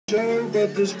Show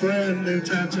but this brand new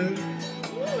tattoo.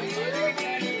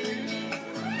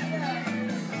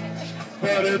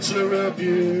 But it's a real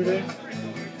beauty,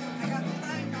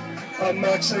 a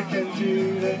Mexican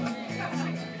beauty.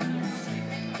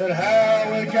 And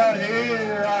how it got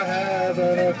here, I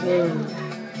haven't a clue.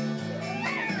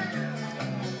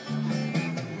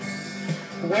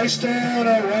 Wasting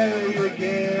away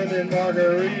again in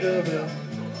Margaritaville,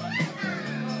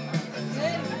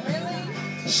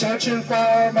 searching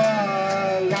for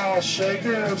my lost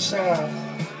shaker of salt.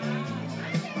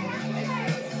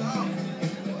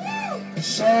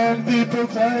 Some people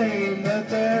claim that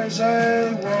there's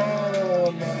a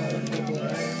woman to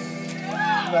blame.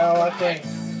 Now I think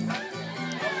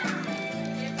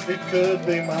it could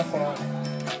be my fault.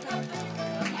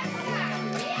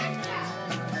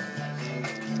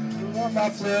 On my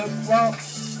flip-flop,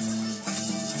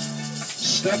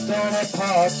 stepped on a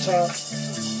pop-top,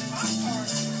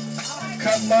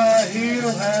 cut my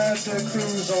heel, had to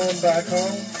cruise on back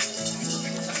home.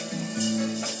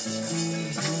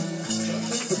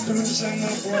 Put those in the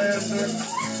blender,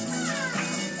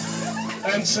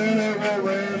 and soon it will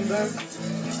render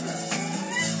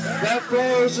that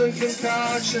frozen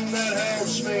concoction that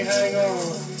helps me hang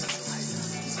on.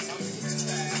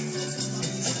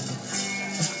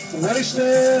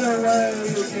 Wasted away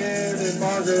again in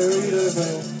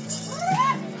Margaritaville,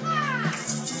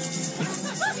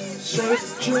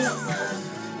 searching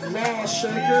lost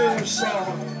shaker of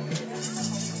salt.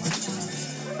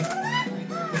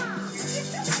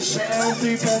 Some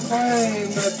people claim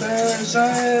that there's a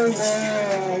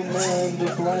woman to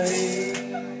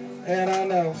blame, and I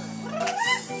know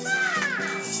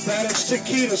that it's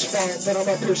Chiquita's fault that I'm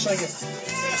up here singing.